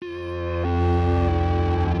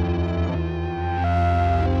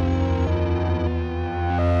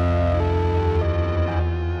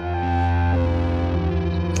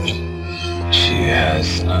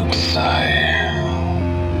There's no desire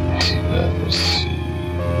to ever see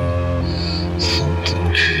something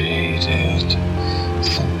created,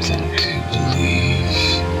 something to believe.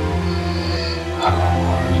 Her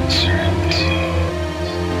words are empty,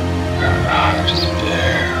 her heart is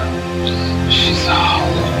bare, she's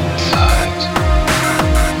hollow inside.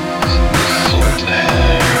 No sword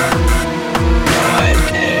hair, no head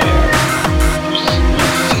hair, no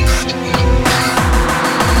face to eat,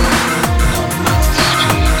 no mouth to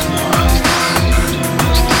speak, no eyes to see, no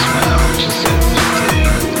nose to smell, just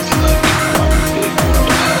everything is like one big world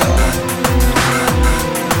of hell.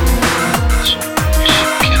 She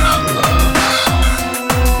cannot love,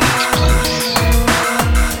 it's plain to see.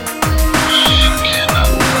 She cannot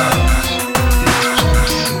love, it's plain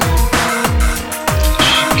to see.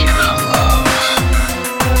 She cannot love,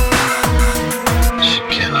 she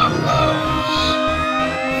cannot love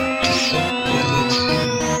disability.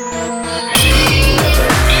 She never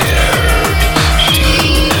cared, she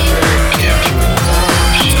never cared for love,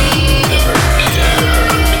 she never cared,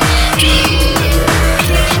 she never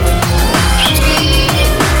cared for love, she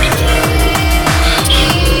never cared, she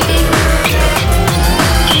never cared for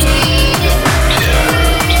love, she never cared,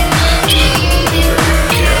 she never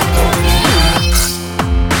cared for me.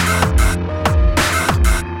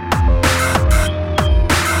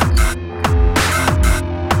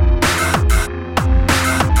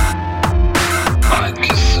 I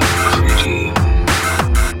guess I'm greedy.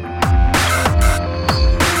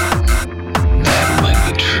 That might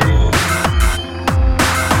be true.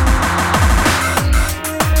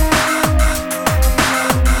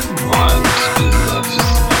 Wanting to be loved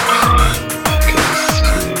isn't a crime, because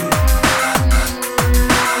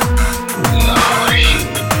we all are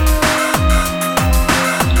human.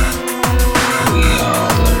 We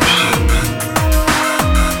all are human.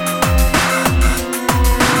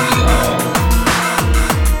 We all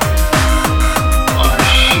are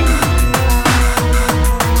human.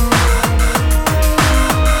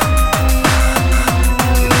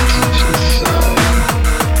 Deep inside,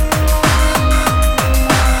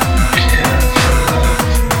 care for love,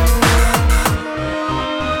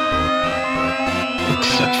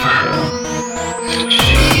 except for her.